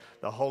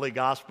the Holy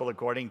Gospel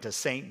according to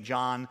St.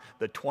 John,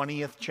 the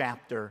 20th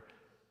chapter.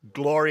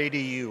 Glory to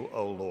you,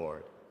 O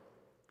Lord.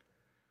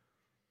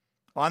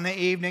 On the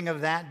evening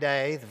of that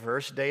day, the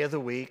first day of the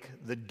week,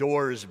 the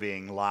doors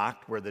being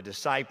locked where the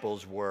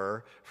disciples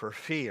were for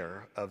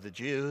fear of the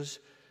Jews,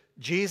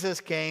 Jesus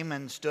came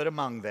and stood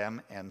among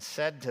them and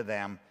said to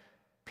them,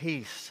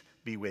 "Peace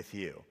be with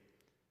you."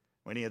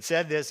 When he had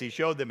said this, he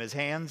showed them his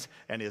hands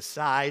and his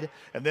side,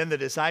 and then the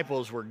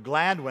disciples were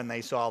glad when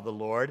they saw the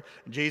Lord.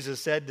 Jesus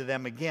said to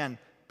them again,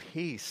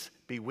 "Peace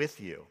be with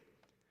you.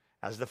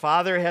 As the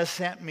Father has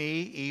sent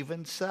me,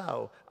 even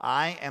so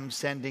I am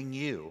sending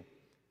you."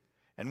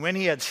 And when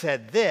he had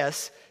said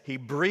this, he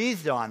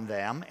breathed on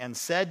them and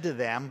said to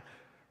them,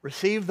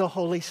 "Receive the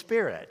Holy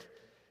Spirit.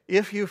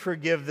 If you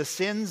forgive the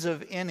sins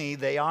of any,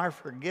 they are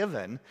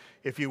forgiven.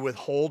 If you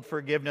withhold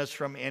forgiveness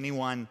from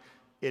anyone,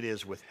 it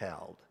is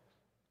withheld."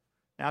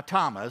 Now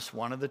Thomas,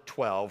 one of the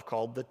 12,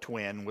 called the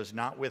twin, was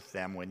not with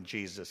them when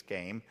Jesus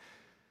came.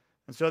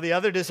 And so the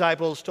other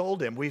disciples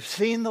told him, "We've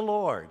seen the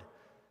Lord."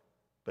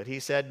 But he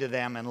said to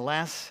them,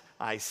 "Unless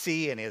I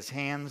see in his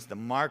hands the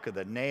mark of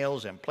the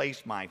nails, and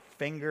place my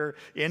finger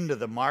into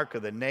the mark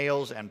of the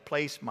nails, and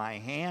place my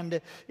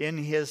hand in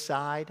his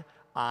side,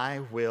 I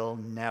will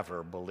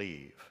never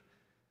believe."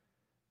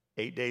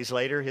 8 days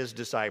later, his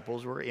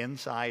disciples were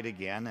inside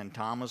again, and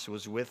Thomas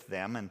was with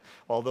them. And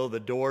although the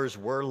doors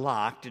were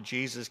locked,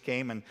 Jesus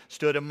came and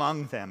stood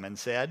among them and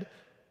said,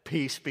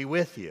 "Peace be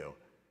with you."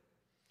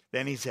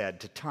 Then he said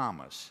to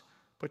Thomas,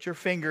 "Put your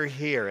finger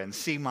here and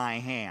see my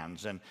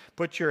hands, and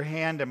put your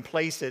hand and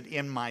place it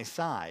in my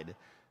side.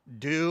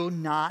 Do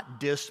not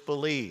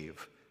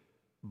disbelieve,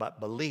 but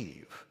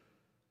believe."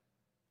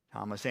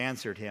 Thomas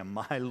answered him,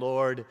 "My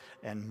Lord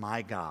and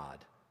my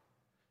God."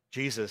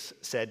 Jesus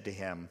said to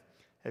him,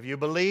 "Have you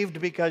believed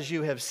because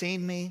you have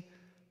seen me?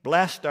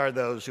 Blessed are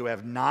those who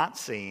have not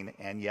seen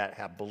and yet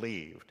have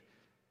believed."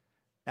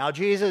 Now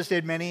Jesus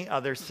did many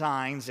other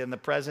signs in the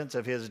presence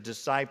of his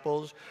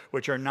disciples,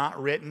 which are not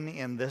written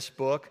in this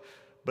book,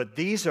 but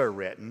these are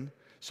written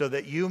so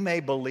that you may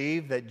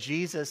believe that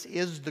Jesus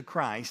is the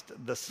Christ,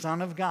 the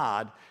Son of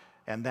God,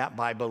 and that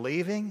by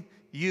believing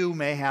you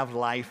may have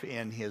life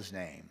in his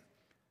name.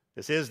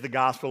 This is the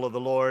gospel of the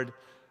Lord.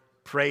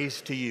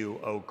 Praise to you,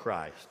 O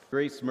Christ.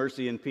 Grace,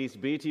 mercy, and peace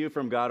be to you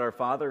from God our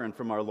Father and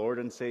from our Lord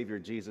and Savior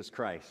Jesus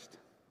Christ.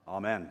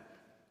 Amen.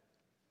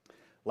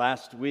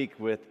 Last week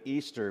with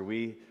Easter,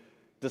 we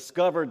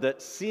discovered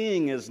that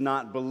seeing is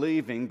not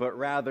believing, but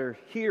rather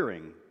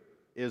hearing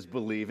is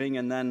believing.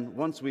 And then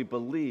once we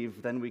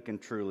believe, then we can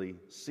truly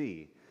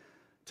see.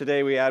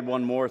 Today we add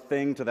one more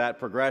thing to that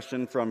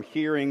progression from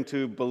hearing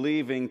to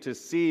believing to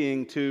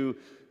seeing to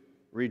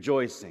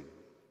rejoicing.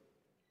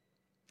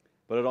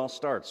 But it all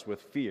starts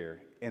with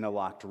fear in a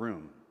locked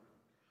room.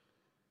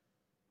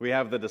 We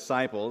have the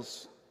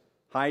disciples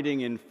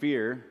hiding in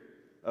fear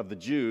of the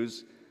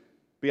Jews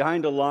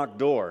behind a locked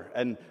door,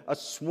 and a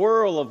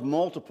swirl of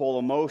multiple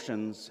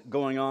emotions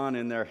going on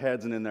in their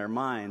heads and in their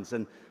minds.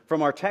 And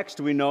from our text,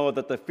 we know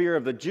that the fear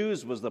of the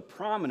Jews was the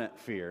prominent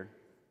fear.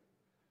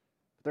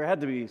 There had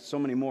to be so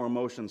many more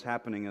emotions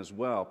happening as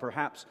well.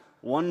 Perhaps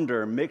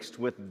wonder mixed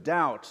with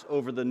doubt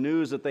over the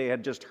news that they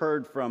had just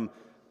heard from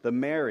the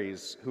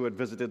Marys who had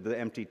visited the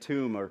empty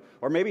tomb,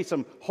 or maybe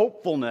some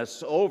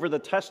hopefulness over the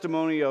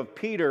testimony of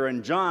Peter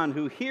and John,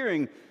 who,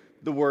 hearing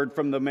the word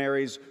from the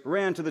Marys,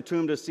 ran to the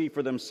tomb to see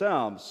for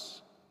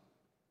themselves.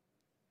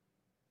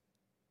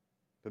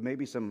 But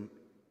maybe some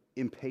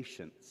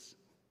impatience.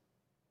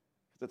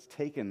 It's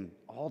taken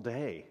all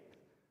day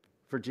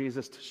for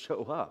Jesus to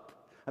show up.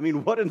 I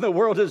mean, what in the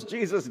world is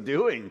Jesus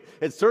doing?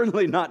 It's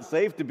certainly not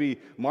safe to be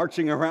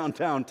marching around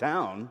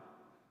downtown.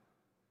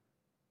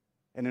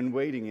 And in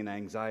waiting in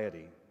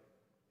anxiety.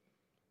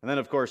 And then,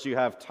 of course, you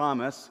have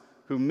Thomas,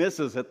 who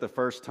misses it the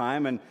first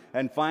time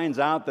and finds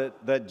out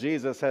that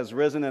Jesus has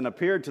risen and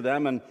appeared to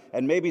them, and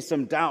maybe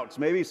some doubts,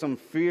 maybe some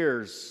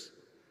fears.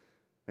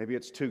 Maybe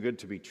it's too good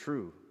to be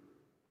true.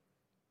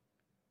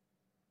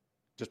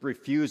 Just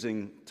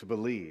refusing to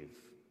believe.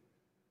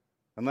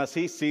 Unless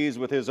he sees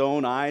with his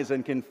own eyes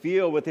and can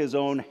feel with his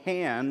own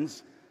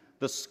hands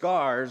the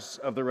scars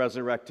of the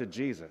resurrected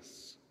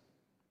Jesus.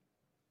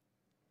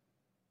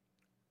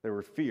 There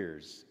were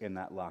fears in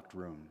that locked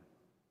room.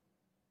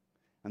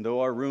 And though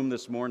our room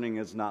this morning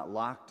is not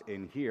locked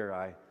in here,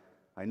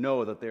 I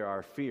know that there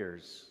are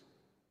fears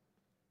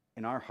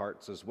in our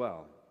hearts as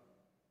well.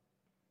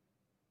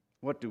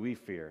 What do we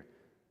fear?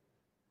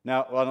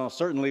 Now,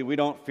 certainly we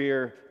don't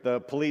fear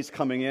the police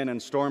coming in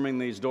and storming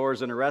these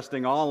doors and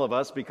arresting all of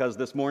us, because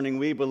this morning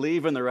we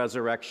believe in the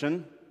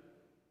resurrection.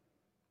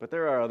 But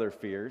there are other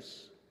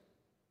fears.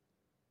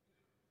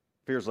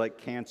 Fears like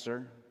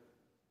cancer,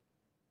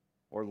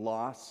 or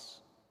loss,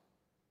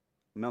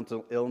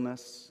 mental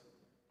illness,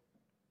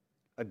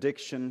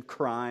 addiction,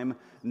 crime,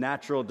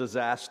 natural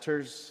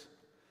disasters,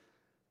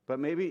 but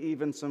maybe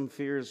even some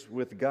fears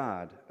with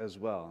God as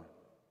well.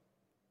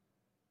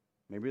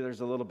 Maybe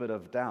there's a little bit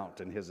of doubt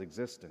in his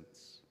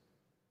existence,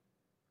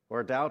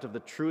 or a doubt of the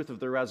truth of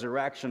the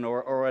resurrection,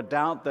 or a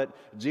doubt that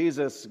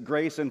Jesus'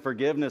 grace and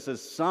forgiveness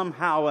is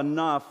somehow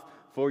enough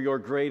for your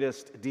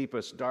greatest,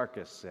 deepest,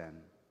 darkest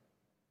sin.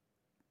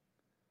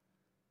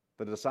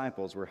 The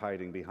disciples were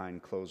hiding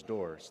behind closed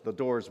doors. The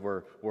doors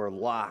were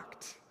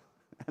locked,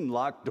 and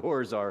locked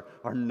doors are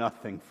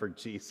nothing for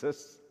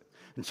Jesus.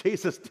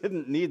 Jesus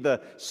didn't need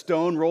the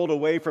stone rolled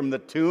away from the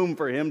tomb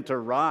for him to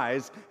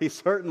rise. He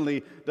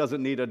certainly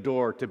doesn't need a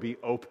door to be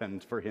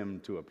opened for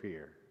him to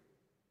appear.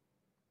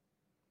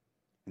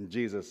 And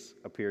Jesus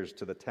appears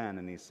to the 10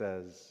 and he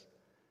says,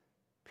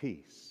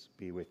 "Peace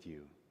be with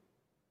you."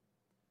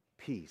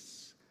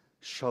 Peace,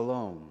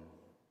 shalom.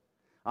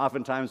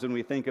 Oftentimes when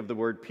we think of the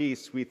word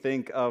peace, we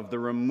think of the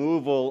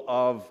removal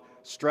of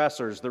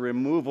stressors, the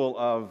removal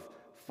of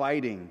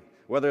fighting,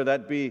 whether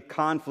that be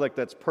conflict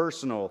that's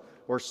personal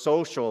or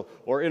social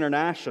or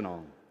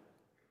international.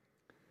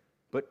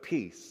 But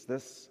peace,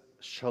 this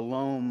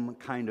shalom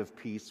kind of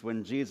peace,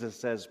 when Jesus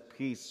says,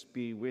 "Peace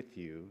be with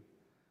you,"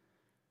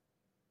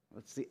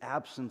 it's the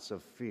absence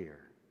of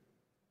fear.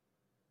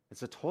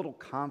 It's a total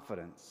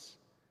confidence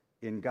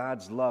in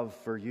God's love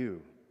for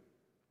you.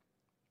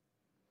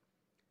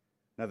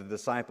 Now, the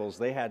disciples,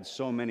 they had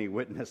so many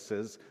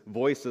witnesses,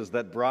 voices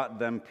that brought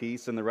them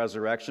peace in the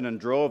resurrection and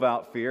drove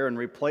out fear and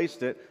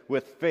replaced it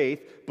with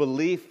faith,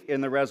 belief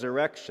in the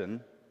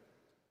resurrection.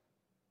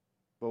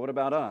 But what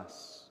about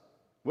us?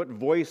 What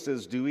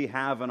voices do we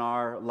have in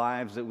our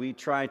lives that we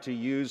try to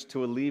use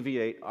to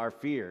alleviate our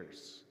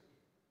fears?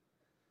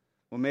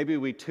 Well, maybe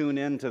we tune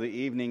into the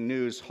evening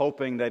news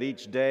hoping that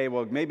each day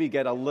will maybe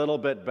get a little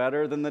bit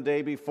better than the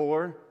day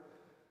before.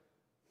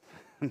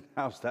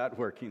 How's that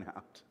working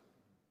out?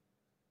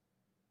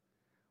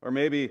 Or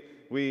maybe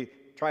we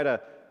try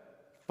to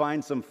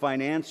find some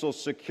financial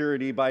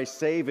security by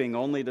saving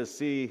only to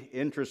see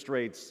interest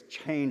rates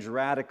change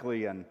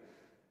radically and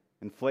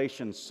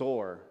inflation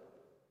soar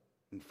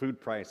and food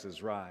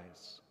prices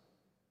rise.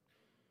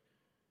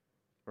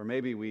 Or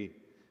maybe we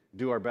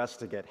do our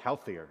best to get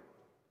healthier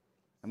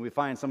and we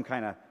find some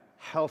kind of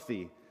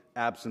healthy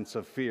absence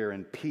of fear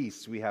and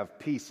peace. We have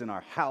peace in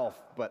our health,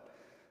 but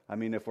I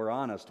mean, if we're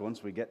honest,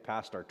 once we get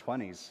past our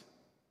 20s,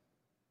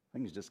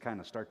 things just kind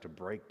of start to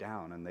break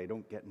down and they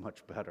don't get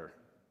much better.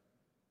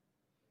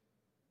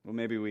 Well,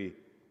 maybe we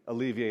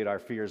alleviate our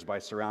fears by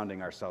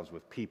surrounding ourselves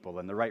with people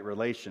and the right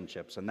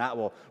relationships, and that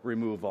will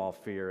remove all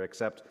fear,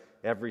 except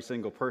every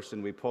single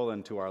person we pull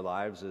into our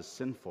lives is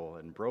sinful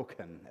and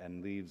broken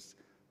and leaves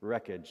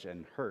wreckage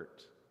and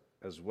hurt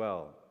as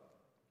well.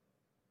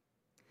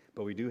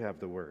 But we do have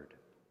the Word.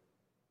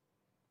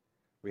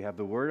 We have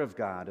the Word of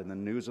God and the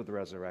news of the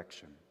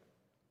resurrection,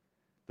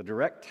 the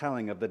direct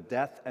telling of the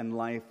death and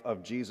life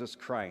of Jesus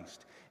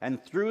Christ.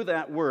 And through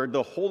that Word,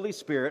 the Holy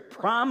Spirit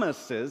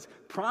promises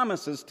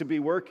to be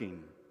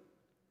working.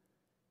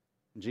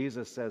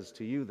 Jesus says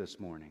to you this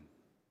morning,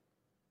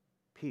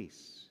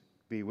 "Peace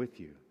be with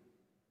you."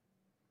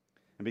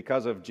 And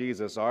because of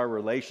Jesus, our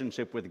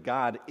relationship with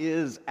God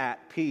is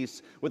at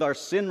peace. With our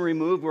sin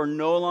removed, we're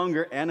no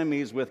longer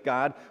enemies with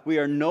God. We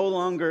are no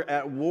longer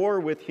at war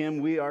with Him.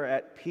 We are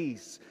at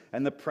peace.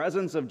 And the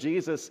presence of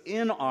Jesus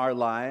in our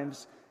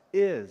lives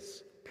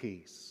is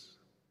peace.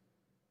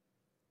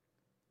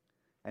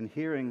 And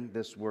hearing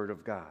this word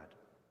of God,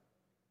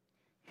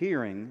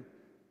 hearing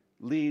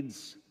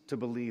leads to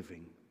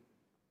believing.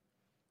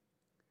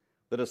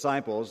 The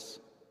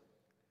disciples,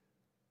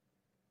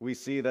 we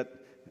see that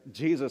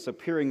Jesus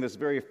appearing this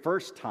very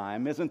first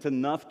time isn't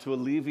enough to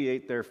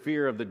alleviate their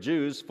fear of the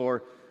Jews,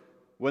 for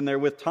when they're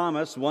with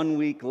Thomas 1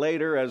 week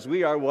later, as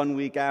we are 1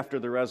 week after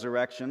the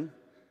resurrection,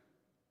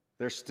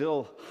 they're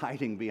still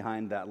hiding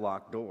behind that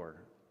locked door.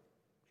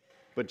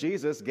 But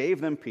Jesus gave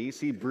them peace.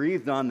 He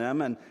breathed on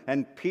them,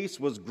 and peace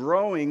was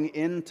growing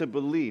into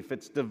belief.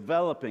 It's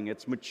developing,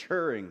 it's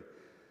maturing.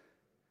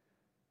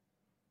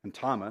 And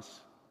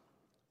Thomas,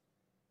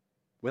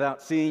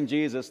 without seeing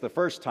Jesus the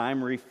first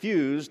time,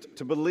 refused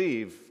to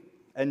believe.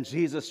 And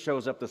Jesus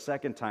shows up the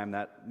second time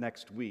that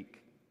next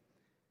week.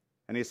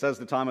 And he says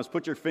to Thomas,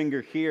 "Put your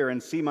finger here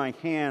and see my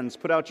hands.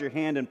 Put out your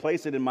hand and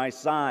place it in my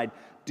side.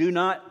 Do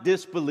not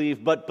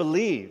disbelieve, but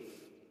believe."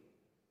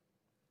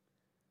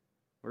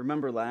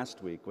 Remember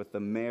last week with the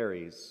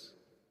Marys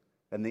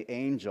and the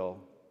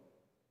angel,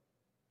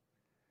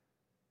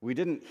 we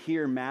didn't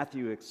hear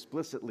Matthew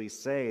explicitly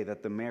say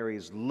that the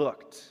Marys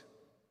looked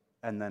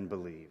and then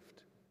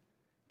believed.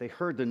 They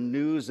heard the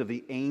news of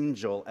the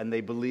angel and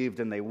they believed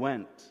and they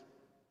went.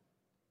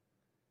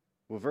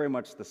 Well, very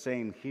much the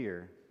same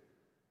here.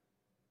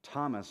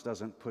 Thomas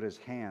doesn't put his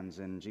hands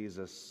in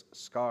Jesus'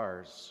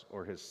 scars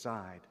or his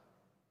side.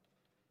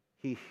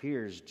 He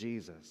hears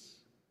Jesus.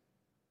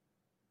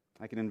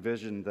 I can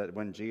envision that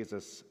when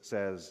Jesus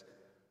says,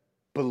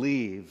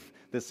 "Believe,"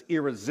 this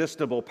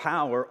irresistible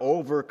power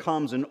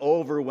overcomes and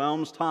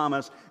overwhelms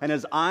Thomas, and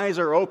his eyes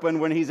are open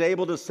when he's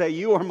able to say,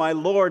 "You are my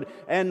Lord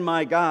and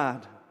my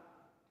God."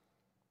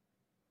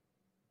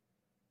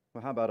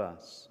 Well, how about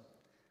us?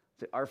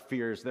 See, our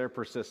fears, they're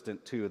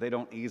persistent too. They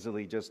don't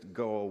easily just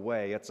go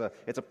away. It's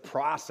a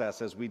process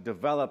as we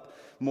develop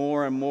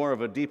more and more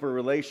of a deeper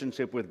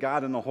relationship with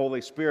God, and the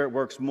Holy Spirit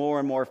works more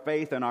and more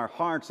faith in our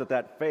hearts,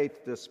 that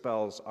faith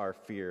dispels our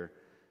fear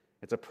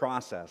It's a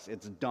process.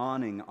 It's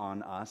dawning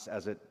on us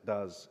as it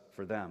does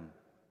for them.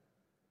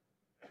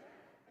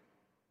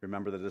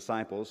 Remember the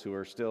disciples who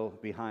are still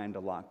behind a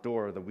locked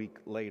door the week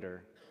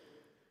later.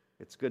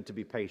 It's good to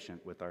be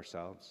patient with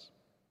ourselves,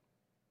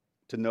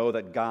 to know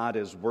that God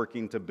is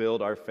working to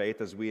build our faith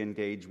as we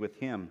engage with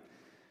Him.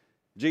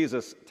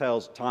 Jesus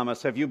tells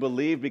Thomas, "Have you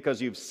believed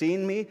because you've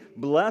seen me?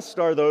 Blessed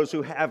are those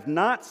who have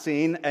not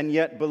seen and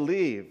yet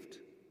believed."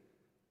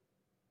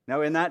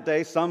 Now, in that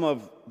day, some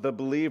of the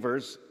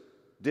believers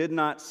did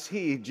not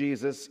see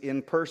Jesus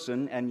in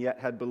person and yet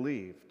had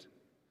believed.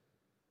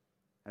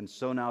 And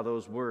so now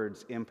those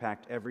words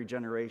impact every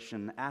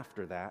generation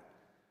after that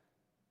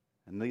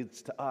and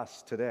leads to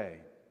us today.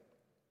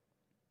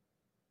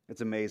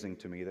 It's amazing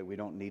to me that we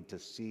don't need to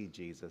see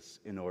Jesus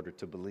in order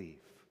to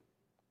believe.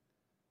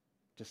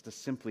 Just to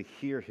simply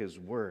hear His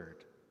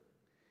word,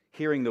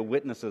 hearing the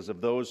witnesses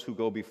of those who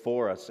go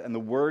before us, and the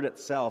word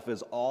itself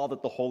is all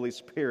that the Holy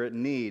Spirit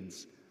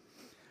needs.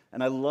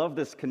 And I love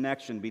this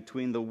connection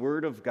between the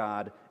Word of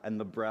God and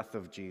the breath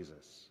of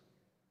Jesus.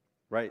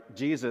 Right?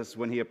 Jesus,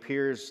 when He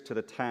appears to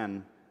the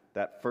 10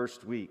 that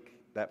first week,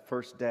 that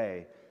first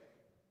day,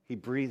 He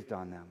breathed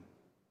on them.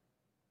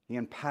 He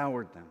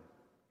empowered them.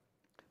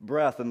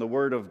 Breath and the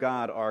Word of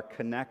God are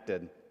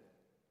connected.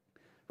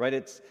 Right?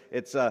 It's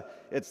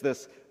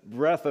this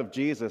breath of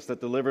Jesus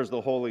that delivers the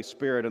Holy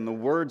Spirit, and the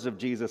words of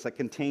Jesus that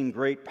contain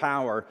great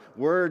power.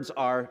 Words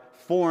are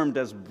formed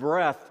as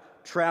breath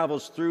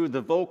travels through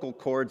the vocal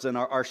cords and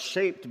are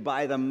shaped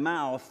by the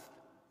mouth.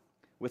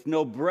 With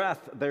no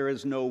breath, there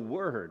is no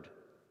word.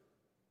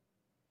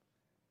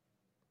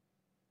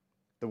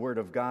 The Word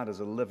of God is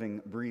a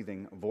living,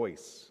 breathing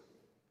voice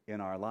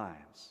in our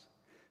lives.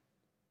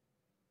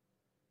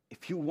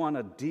 If you want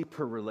a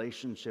deeper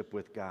relationship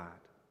with God,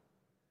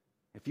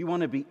 if you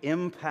want to be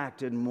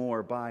impacted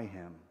more by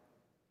Him,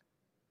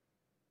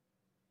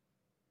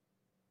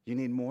 you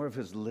need more of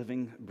His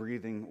living,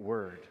 breathing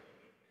Word.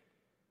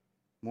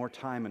 More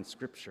time in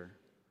Scripture,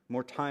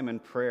 more time in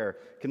prayer,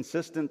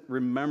 consistent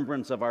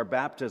remembrance of our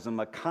baptism,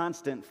 a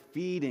constant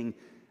feeding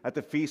at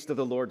the feast of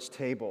the Lord's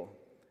table,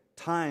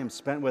 time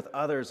spent with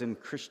others in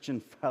Christian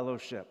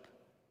fellowship,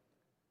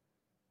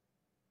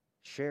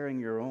 sharing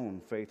your own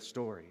faith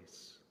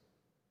stories,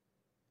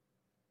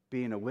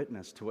 being a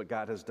witness to what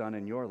God has done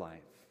in your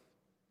life.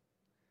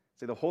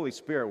 See, the Holy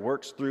Spirit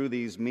works through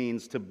these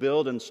means to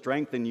build and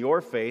strengthen your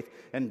faith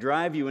and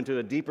drive you into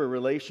a deeper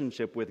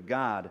relationship with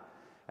God.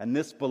 And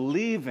this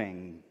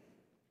believing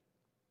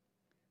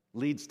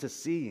leads to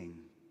seeing.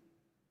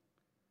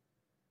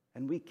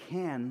 And we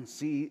can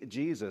see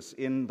Jesus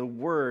in the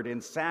Word,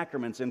 in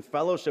sacraments, in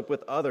fellowship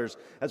with others.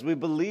 As we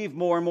believe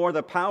more and more,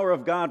 the power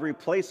of God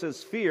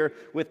replaces fear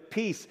with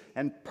peace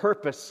and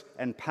purpose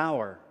and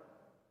power.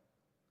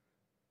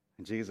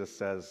 And Jesus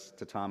says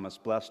to Thomas,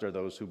 "Blessed are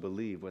those who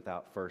believe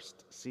without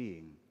first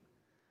seeing."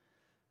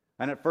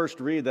 And at first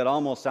read, that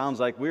almost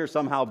sounds like we're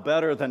somehow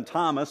better than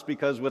Thomas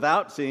because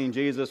without seeing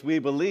Jesus, we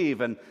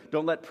believe. And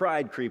don't let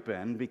pride creep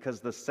in,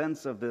 because the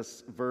sense of this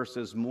verse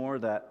is more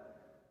that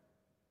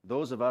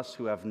those of us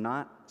who have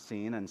not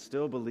seen and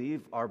still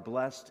believe are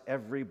blessed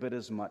every bit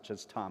as much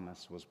as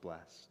Thomas was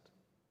blessed.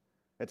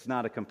 It's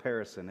not a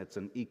comparison, it's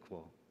an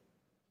equal.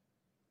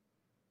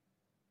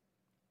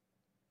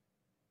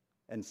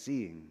 And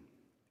seeing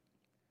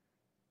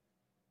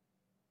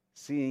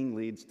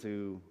leads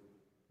to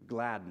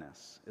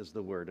gladness, is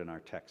the word in our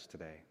text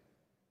today.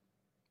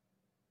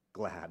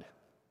 Glad.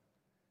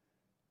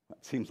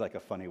 That seems like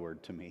a funny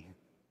word to me.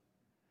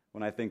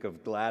 When I think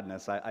of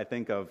gladness, I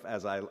think of,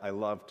 as I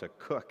love to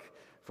cook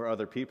for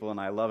other people, and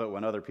I love it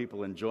when other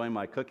people enjoy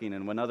my cooking,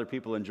 and when other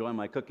people enjoy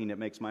my cooking, it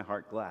makes my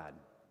heart glad.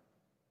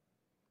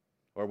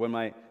 Or when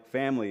my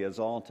family is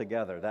all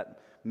together,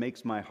 that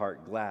makes my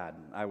heart glad.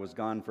 I was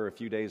gone for a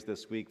few days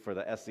this week for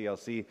the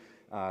SCLC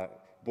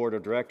Board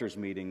of Directors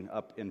meeting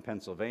up in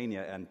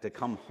Pennsylvania, and to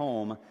come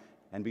home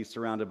and be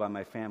surrounded by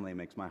my family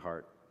makes my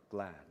heart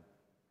glad.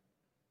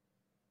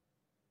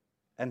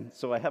 And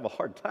so I have a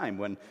hard time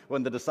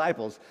when the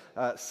disciples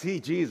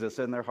see Jesus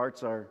and their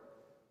hearts are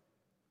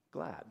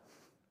glad.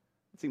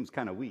 It seems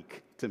kind of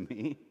weak to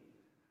me.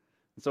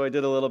 So I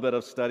did a little bit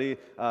of study.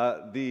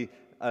 The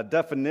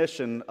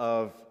definition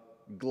of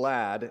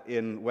glad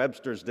in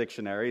Webster's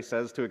dictionary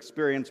says to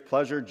experience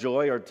pleasure,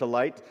 joy, or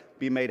delight,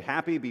 be made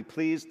happy, be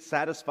pleased,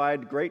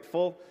 satisfied,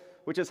 grateful,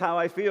 which is how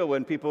I feel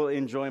when people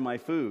enjoy my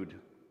food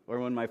or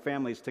when my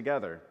family's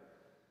together.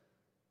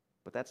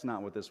 But that's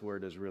not what this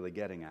word is really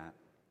getting at.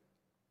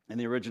 In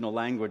the original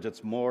language,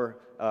 it's more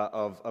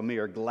of a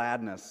mere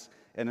gladness.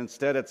 And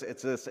instead, it's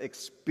this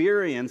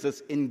experience,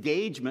 this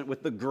engagement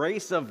with the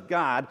grace of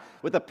God,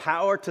 with the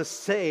power to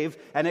save,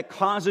 and it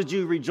causes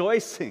you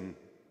rejoicing.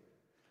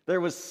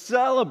 There was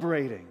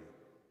celebrating.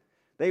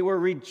 They were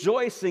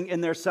rejoicing in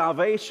their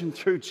salvation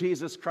through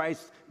Jesus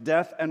Christ's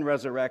death and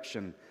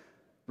resurrection,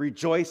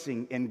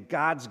 rejoicing in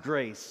God's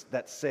grace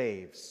that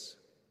saves.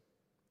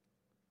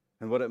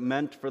 And what it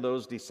meant for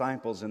those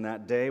disciples in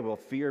that day, well,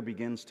 fear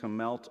begins to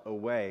melt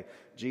away.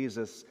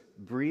 Jesus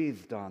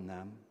breathed on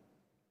them.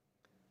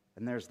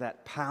 And there's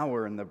that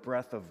power in the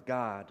breath of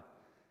God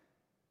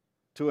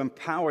to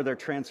empower their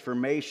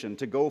transformation,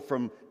 to go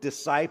from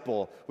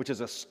disciple, which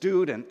is a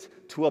student,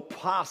 to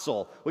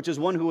apostle, which is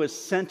one who is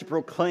sent to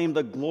proclaim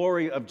the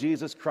glory of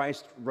Jesus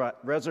Christ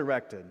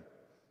resurrected.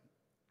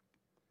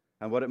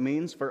 And what it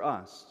means for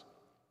us.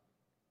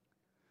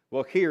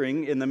 Well,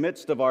 hearing in the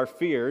midst of our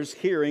fears,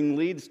 hearing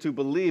leads to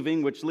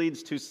believing, which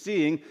leads to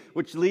seeing,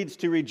 which leads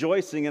to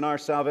rejoicing in our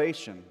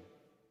salvation.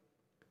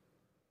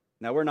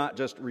 Now, we're not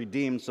just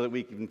redeemed so that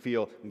we can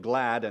feel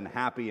glad and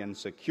happy and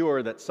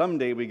secure that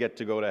someday we get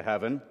to go to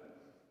heaven,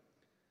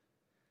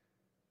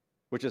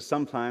 which is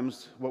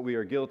sometimes what we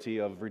are guilty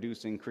of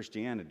reducing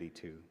Christianity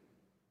to.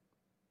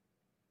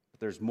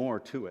 But there's more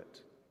to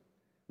it.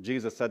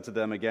 Jesus said to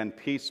them again,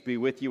 "Peace be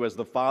with you. As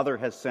the Father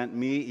has sent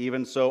me,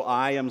 even so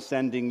I am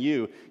sending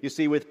you." You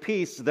see, with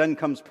peace then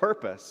comes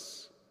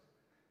purpose.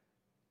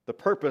 The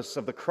purpose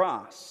of the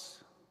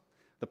cross.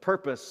 The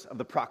purpose of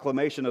the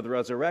proclamation of the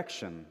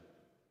resurrection.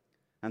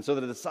 And so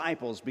the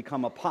disciples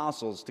become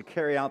apostles to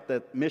carry out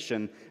that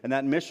mission, and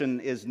that mission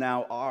is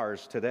now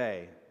ours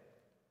today.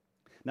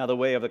 Now, the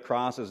way of the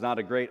cross is not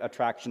a great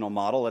attractional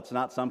model. It's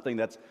not something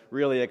that's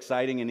really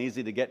exciting and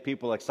easy to get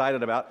people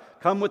excited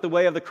about. Come with the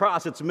way of the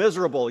cross. It's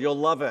miserable. You'll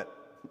love it.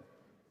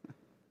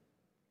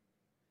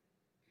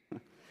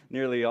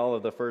 Nearly all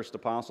of the first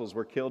apostles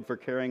were killed for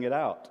carrying it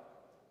out.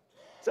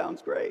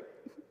 Sounds great.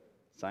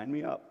 Sign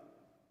me up.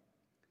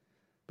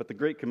 But the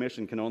Great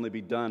Commission can only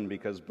be done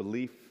because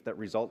belief that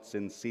results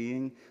in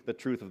seeing the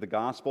truth of the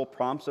gospel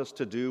prompts us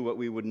to do what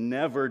we would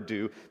never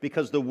do,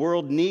 because the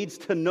world needs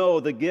to know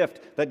the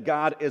gift that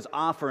God is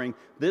offering.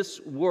 This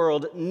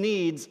world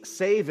needs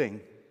saving.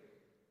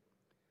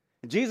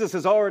 Jesus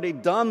has already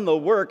done the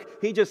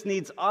work. He just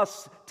needs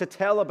us to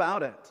tell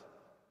about it.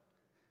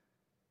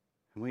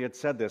 And we had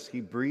said this.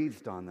 He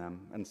breathed on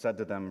them and said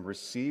to them,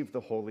 "Receive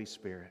the Holy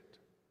Spirit."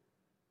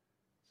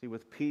 See,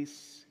 with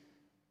peace,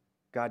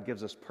 God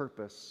gives us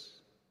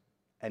purpose,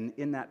 and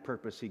in that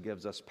purpose, He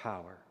gives us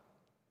power.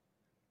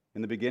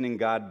 In the beginning,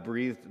 God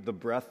breathed the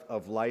breath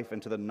of life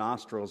into the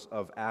nostrils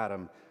of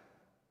Adam,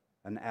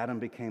 and Adam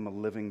became a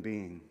living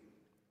being.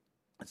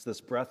 It's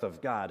this breath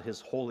of God,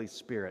 His Holy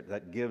Spirit,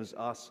 that gives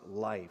us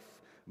life.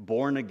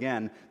 Born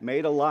again,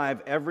 made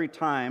alive every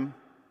time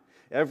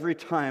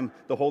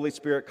the Holy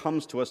Spirit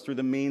comes to us through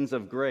the means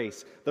of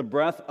grace. The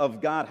breath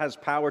of God has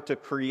power to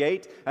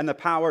create and the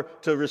power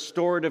to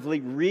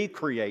restoratively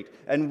recreate.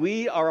 And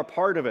we are a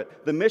part of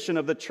it. The mission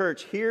of the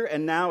church here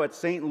and now at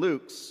St.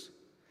 Luke's,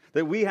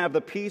 that we have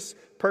the peace,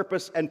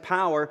 purpose, and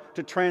power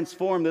to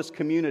transform this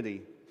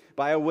community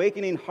by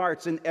awakening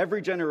hearts in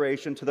every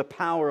generation to the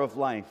power of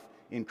life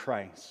in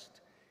Christ.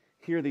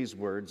 Hear these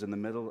words in the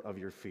middle of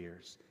your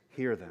fears.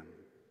 Hear them.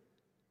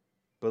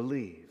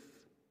 Believe.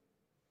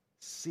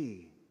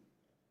 See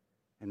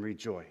and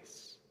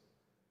rejoice.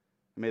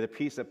 May the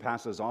peace that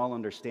passes all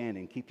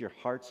understanding keep your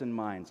hearts and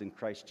minds in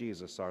Christ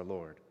Jesus our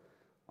Lord.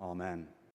 Amen.